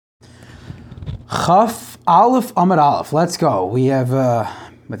Chaf Aleph Amud Aleph. Let's go. We have,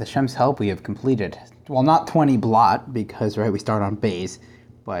 with Hashem's help, we have completed, well, not 20 blot, because, right, we start on Beis,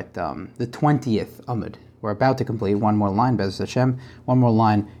 but the 20th Amud. We're about to complete one more line, Bez Hashem, one more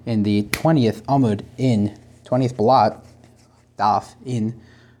line in the 20th Amud in 20th blot, Daf, in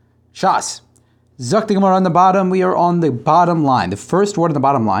Shas. Zok the Gemara on the bottom, we are on the bottom line. The first word on the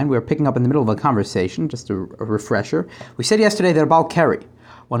bottom line, we are picking up in the middle of a conversation, just a refresher. We said yesterday that a Baal Keri,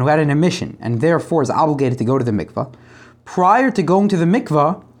 one who had an emission and therefore is obligated to go to the mikvah, prior to going to the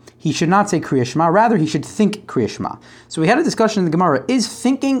mikvah, he should not say Kriya Shema, rather he should think Kriya Shema. So we had a discussion in the Gemara, is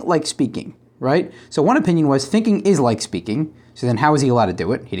thinking like speaking, right? So one opinion was thinking is like speaking, so then how is he allowed to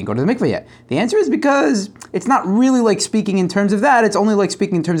do it? He didn't go to the mikvah yet. The answer is because it's not really like speaking in terms of that, it's only like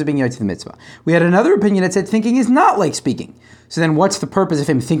speaking in terms of being yard to the mitzvah. We had another opinion that said thinking is not like speaking. So then what's the purpose of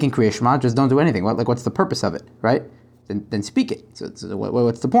him thinking Kriya Shema? Just don't do anything. What's the purpose of it, right? Then speak it. So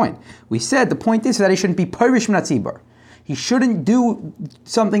what's the point? We said the point is that he shouldn't be parish min hatzibur. He shouldn't do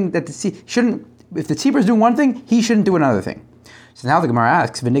something that shouldn't. If the tzibur is doing one thing, he shouldn't do another thing. So now the Gemara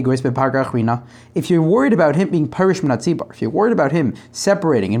asks, if you're worried about him being parish min hatzibur, if you're worried about him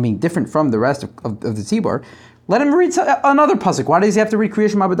separating and being different from the rest of the tzibur, let him read another pasuk. Why does he have to read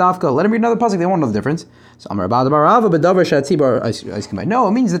Kriya Shema b'dafka? Let him read another pasuk. They won't know the difference. So no, it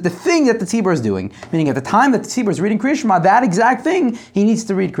means that the thing that the tzibur is doing, meaning at the time that the tzibur is reading Kriya Shema, that exact thing he needs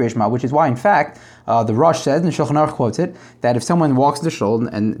to read Kriya Shema, which is why, in fact, the Rosh says, and Shulchan Aruch quotes it, that if someone walks the shul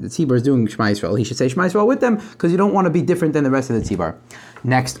and the tzibur is doing Shema Yisrael, he should say Shema Yisrael with them because you don't want to be different than the rest of the tzibur.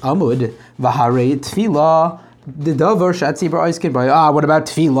 Next Amud, V'harei Tefillah. The davar shat tzibur oiskin by what about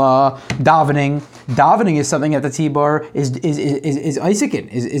tefillah, davening? Davening is something that the tzibur is oisikin,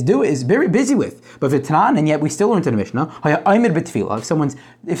 is very busy with. But v'tanan, and yet we still learn to the Mishnah. Ha'yamid b'tefillah.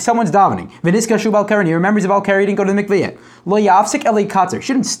 If someone's davening, v'niska shu Baal Keri, he remembers the Baal Keri didn't go to the mikveh yet. Lo yafsik elei katzer.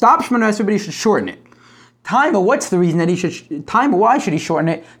 Shouldn't stop Shemona Esrei, but he should shorten it. Time, but what's the reason that he should? Time, why should he shorten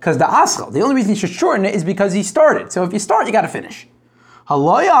it? Because the aschel. The only reason he should shorten it is because he started. So if you start, you got to finish. But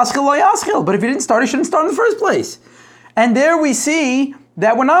if you didn't start, you shouldn't start in the first place. And there we see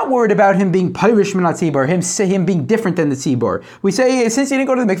that we're not worried about him being pirish min hatzibur, him being different than the tzibur. We say, since he didn't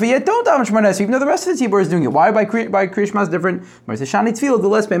go to the mikveh yet, don't daven Shemona Esrei, even though the rest of the tzibur is doing it. Why by Kriya Shema is different?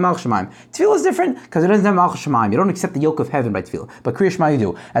 Tefillah is different because it doesn't have malchus shemaim. You don't accept the yoke of heaven by tefillah, but Kriya Shema you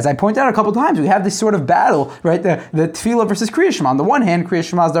do. As I pointed out a couple times, we have this sort of battle, right? The tefillah versus Kriya Shema. On the one hand, Kriya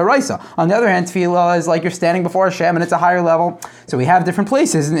Shema is daraisa. On the other hand, tefillah is like you're standing before Hashem and it's a higher level. So we have different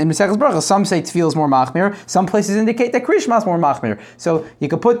places in Masechtas Brachos. Some say tefillah is more machmir. Some places indicate that Kriya Shema is more machmir. So you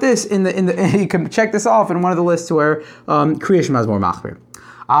could put this in the you can check this off in one of the lists where Kriya Shema is more machmir.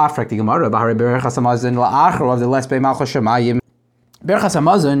 Berachas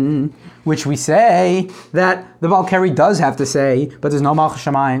Hamazon, which we say that the Baal Keri does have to say, but there's no malchus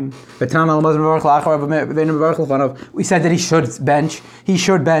shamayim. We said that he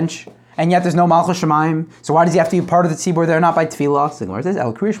should bench, and yet there's no malchus shamayim. So why does he have to be part of the tzibur there, not by tefillah? So the Gemara says,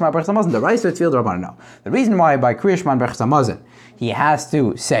 El Kriya Shema Berachas Hamazon, the rice or tefillah d'Rabbanan. No. The reason why by Kriya Shema Berachas Hamazon he has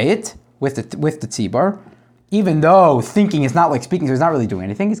to say it with the tzibur, even though thinking is not like speaking, so he's not really doing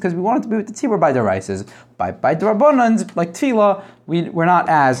anything, it's because we want it to be with the tzibur by deraises. By d'Rabbanans, like tefillah, we're not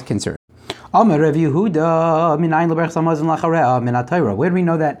as concerned. Where do we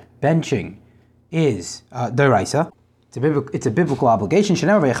know that benching is deraisa? It's a biblical obligation.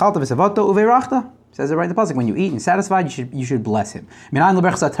 Says it right in the pasuk. When you eat and satisfied, you should bless him.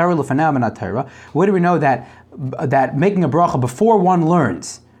 Where do we know that making a bracha before one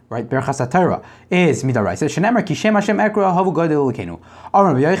learns, right? Berachas HaTorah is midaraisa. Shenemar ki Shem Hashem ekra havu gadol lekenu.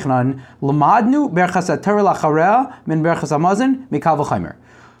 Amar Rabbi Yochanan lamadnu berachas HaTorah lacharea min berachas Hamazon mikal v'chaimer.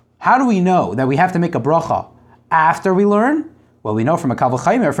 How do we know that we have to make a bracha after we learn? Well, we know from a kal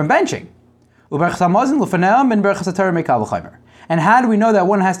v'chaimer, from benching. Uberachas Hamazon lefanea min berachas HaTorah mikal v'chaimer. And how do we know that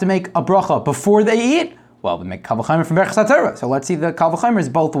one has to make a bracha before they eat? Well, we make kal v'chaimer from berachas HaTorah. So let's see the kal v'chaimer is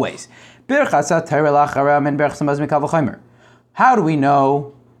both ways. Berachas HaTorah lacharea min berachas Hamazon mikal v'chaimer. How do we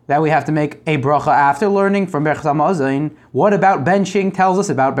know that we have to make a bracha after learning from Berachas Hamazon? What about benching tells us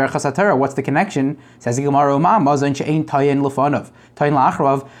about Berachas HaTorah? What's the connection? Says the Gemara, Hamazon she'ein tayin lefanav, tayin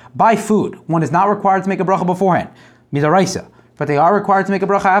la'acharav. By food, one is not required to make a bracha beforehand, midaraisa, but they are required to make a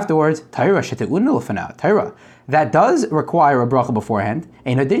bracha afterwards. Torah she'te'unu lefanav, Torah that does require a bracha beforehand,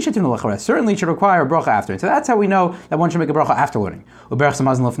 certainly should require a bracha after. So that's how we know that one should make a bracha after learning. And how does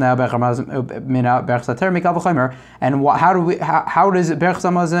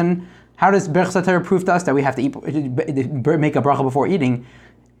Berachas HaTorah prove to us that we have to make a bracha before eating?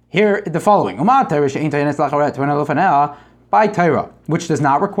 Here, the following. By Torah, which does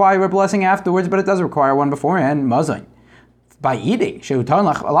not require a blessing afterwards, but it does require one beforehand, mazon. By eating,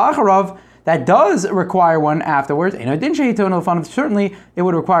 that does require one afterwards. Certainly, it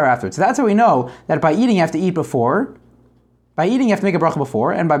would require afterwards. So that's how we know that by eating, you have to eat before. By eating, you have to make a bracha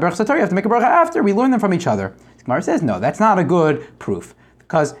before, and by Brachos Torah, you have to make a bracha after. We learn them from each other. The Gemara says, no, that's not a good proof,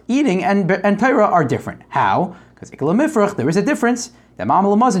 because eating and Torah are different. How? Because there is a difference.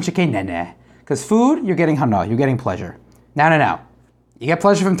 Because food, you're getting hana, you're getting pleasure. Now. You get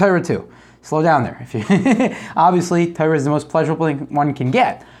pleasure from Torah too. Slow down there. Obviously, Torah is the most pleasurable thing one can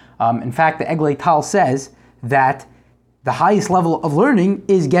get. In fact, the Eglei Tal says that the highest level of learning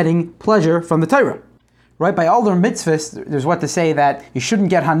is getting pleasure from the Torah. Right? By all their mitzvahs, there's what to say that you shouldn't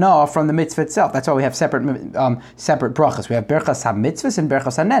get hana from the mitzvah itself. That's why we have separate brachas. We have berachas ha-mitzvahs and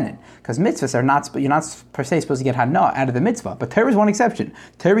berachas ha-nenen. Because mitzvahs you're not per se supposed to get hana out of the mitzvah. But Torah is one exception.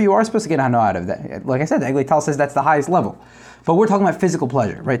 Torah you are supposed to get hana out of that. Like I said, the Eglei Tal says that's the highest level. But we're talking about physical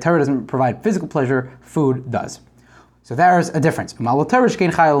pleasure, right? Torah doesn't provide physical pleasure, food does. So there's a difference. And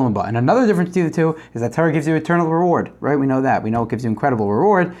another difference between the two is that Torah gives you eternal reward, right? We know that. We know it gives you incredible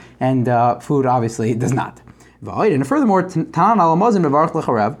reward, and food obviously does not. And furthermore, why are you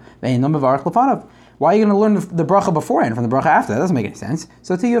going to learn the bracha beforehand from the bracha after? That doesn't make any sense.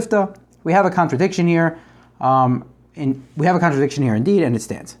 So we have a contradiction here. Indeed, and it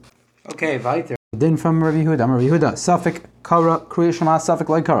stands. Okay, weiter. Din from Rabbi Yehuda. Safek kara kriya shema, safek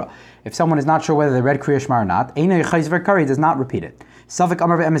loy kara. If someone is not sure whether they read kriya shema or not, einay chayzer kara, he does not repeat it. Safek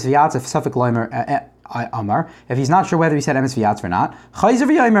amar ve'emes v'yatzev, safek loymer amar. If he's not sure whether he said emes v'yatzev or not, chayzer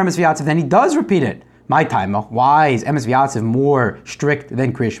v'yomer emes v'yatzev, then he does repeat it. My time, why is emes v'yatzev more strict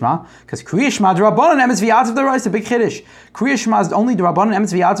than kriya shema? Because kriya shema d'rabbanan emes v'yatzev d'oraisa, big chiddush. Kriya shema is only d'rabbanan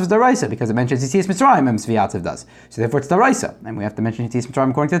emes v'yatzev d'oraisa because it mentions Yitzias Mitzrayim emes v'yatzev does. So therefore it's d'oraisa, and we have to mention Yitzias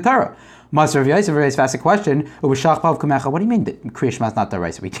Mitzrayim according to the Torah. Master of Yosef raised fast a question. What do you mean that kriya shema is not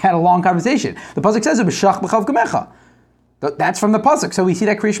d'oraisa? We had a long conversation. The pasuk says ub'shach b'chav kamecha. That's from the pasuk, so we see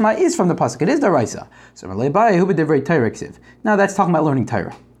that kriya shema is from the pasuk. It is d'oraisa. So now that's talking about learning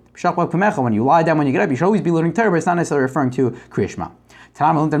Torah. When you lie down, when you get up, you should always be learning Torah, but it's not necessarily referring to Kriya Shema.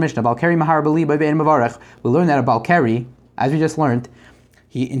 We learned that about Balkari, as we just learned,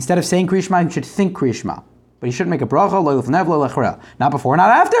 instead of saying Kriya Shema, he should think Kriya Shema. But he shouldn't make a bracha, not before, not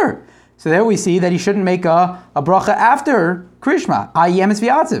after. So there we see that he shouldn't make a bracha after Kriya Shema, i.e. emes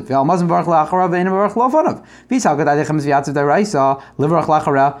v'yatzev.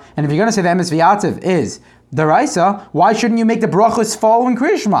 And if you're going to say the emes v'yatzev is Daraisa, why shouldn't you make the brachos following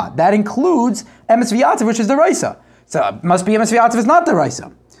Kriya Shema? That includes emes v'yatzev, which is Daraisa. So it must be emes v'yatzev is not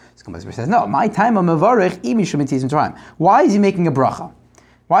Daraisa. So says, no, my time of mevarech imishum mitzvah time. Why is he making a bracha?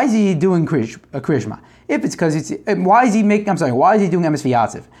 Why is he doing Kriya Shema? If it's because why is he doing emes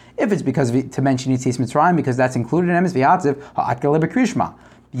v'yatzev? If it's because to mention Yitzias Mitzrayim, because that's included in emes v'yatzev, ha'at galeh b'Kriya Shema.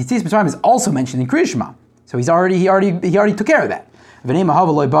 Yitzias Mitzrayim is also mentioned in Kriya Shema. So he already took care of that.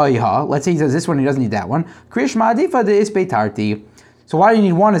 Let's say he says this one, he doesn't need that one. Kriya Shema adifa de isbei tarti. So why do you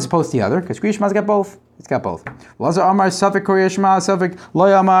need one as opposed to the other? Because Kriya Shema's got both. It's got both. Lazar Amar Safek Kriya Shema, Safek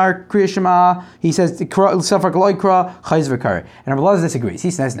Loy Amar Kriya Shema. He says Safek Loy Kra Chayz v'Kar. And Rabbi Lazar disagrees.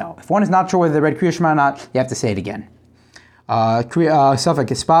 He says no. If one is not sure whether they read Kriya Shema or not, you have to say it again. Safek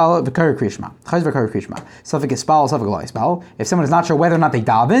Ispal v'Kar Kriya Shema. Chayz v'Kar Kriya Shema. Safek Ispal, Safek Loy Ispal. If someone is not sure whether or not they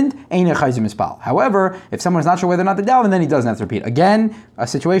davened, Ein Chayz Ispal. However, if someone is not sure whether or not they davened, then he doesn't have to repeat. Again, a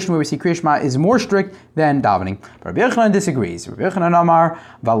situation where we see Kriya Shema is more strict than davening. But Rabbi Yochanan disagrees. Rabbi Yochanan Amar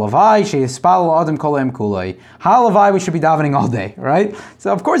Valavai Sheispal Adam Kolem Kulei. Halavai, we should be davening all day, right?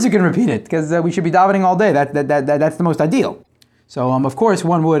 So of course you can repeat it because we should be davening all day. That's the most ideal. So of course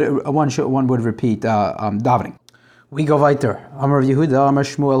one would repeat davening. We go weiter. Amar Yehuda, Amar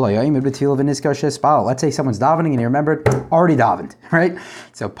Shmuel, let's say someone's davening and he remembered, already davened, right?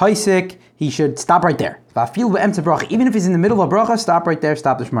 So Paisik, he should stop right there. Even if he's in the middle of a bracha, stop right there,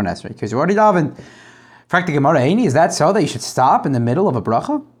 stop the Shemar Esrei, because you already davened. Practically, is that so that you should stop in the middle of a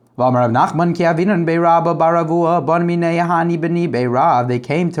bracha? They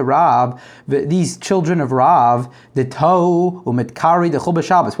came to Rav, these children of Rav, the Tohu, Umetkari, the Chul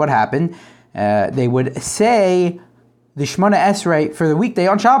Shabbos. What happened? They would say the Shemona Esrei for the weekday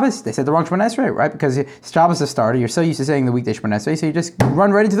on Shabbos. They said the wrong Shemona Esrei, right? Because Shabbos has started. You're so used to saying the weekday Shemona Esrei, so you just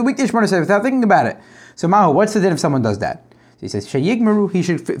run right into the weekday Shemona Esrei without thinking about it. So Mahu, what's the din if someone does that? So he says, Sheyigmeru, he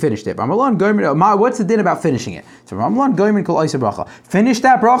should finish it. What's the din about finishing it? So Ramalan Goymin kol Isa bracha. Finish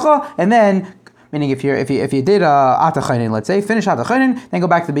that bracha, and then, meaning if you did Atachainin, let's say, finish Atachainin, then go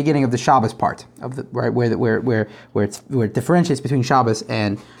back to the beginning of the Shabbos part of the right where it differentiates between Shabbos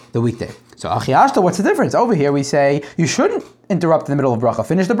and the weekday. So Achiashta, what's the difference? Over here we say you shouldn't interrupt in the middle of bracha,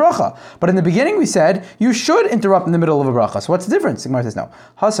 finish the bracha. But in the beginning we said you should interrupt in the middle of a bracha. So what's the difference? The Gemara says no.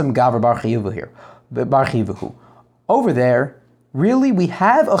 Hasam Gavra Bar Chiyuvu here. Bar Chiyuvu. Over there, Really, we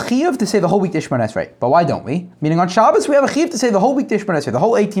have a chiyuv to say the whole week Shemona Esrei, but why don't we? Meaning on Shabbos, we have a chiyuv to say the whole week Shemona Esrei, the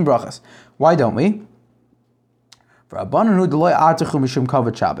whole 18 brachas. Why don't we? But the Rabbanan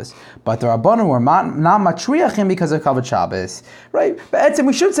were not matriachim because of Kavod Shabbos, right? But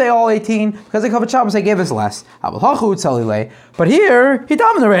we should say all 18 because of Kavod Shabbos. They gave us less. But here he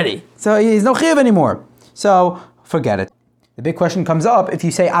davened already, so he's no chiyuv anymore. So forget it. The big question comes up if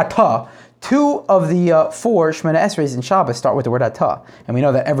you say atah. 2 of the 4 Shemona Esreis in Shabbos start with the word atah, and we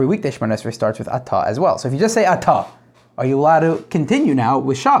know that every weekday Shemona Esrei starts with atah as well. So if you just say atah, are you allowed to continue now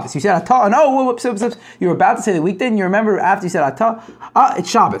with Shabbos? You said atah, and whoops. You were about to say the weekday, and you remember after you said atah,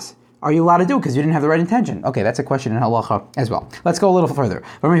 it's Shabbos. Are you allowed to do it because you didn't have the right intention? Okay, that's a question in halacha as well. Let's go a little further.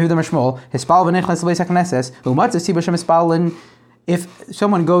 If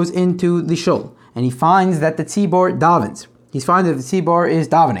someone goes into the shul and he finds that the tzibor davens, he's finding that the tzibor is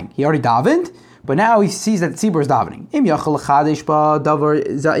davening. He already davened, but now he sees that the tzibor is davening.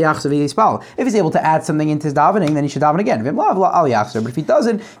 If he's able to add something into his davening, then he should daven again. But if he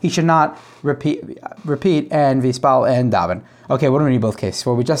doesn't, he should not repeat and vispal and daven. Okay, what do we need both cases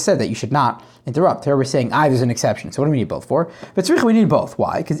for? We just said that you should not interrupt. Here we're saying, there's an exception. So what do we need both for? But we need both.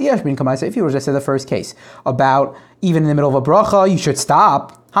 Why? Because if you were just say the first case about even in the middle of a bracha, you should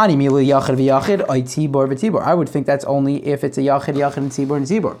stop. I would think that's only if it's a yachid, and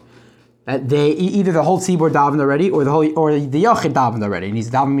tzibor. That they either the whole tzibor davened already, or the yachid davened already, and he's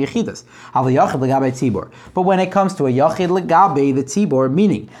davening yechidas. But when it comes to a yachid legabe the tzibor,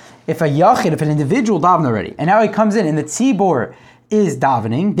 meaning if an individual davened already, and now he comes in and the tzibor is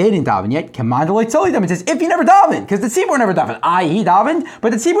davening, they didn't daven yet. Command the tell them. It says if he never davened, because the tzibor never davened. He davened,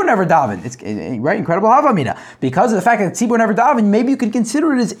 but the tzibor never davened. It's right, incredible havamina. Because of the fact that the tzibor never davened, maybe you could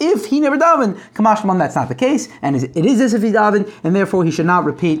consider it as if he never davened. Kamashman, that's not the case, and it is as if he davened, and therefore he should not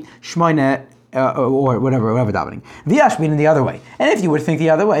repeat shmoyne or whatever davening. V'yashmin in the other way. And if you would think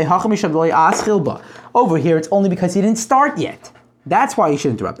the other way, over here it's only because he didn't start yet. That's why you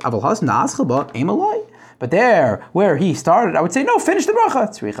should interrupt. But there, where he started, I would say, no, finish the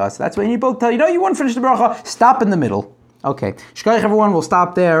bracha. So that's why you need both tell you, no, you wouldn't finish the bracha. Stop in the middle. Okay. Shkoyach everyone, we'll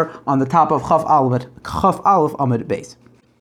stop there on the top of Chaf Aleph Amud Beis.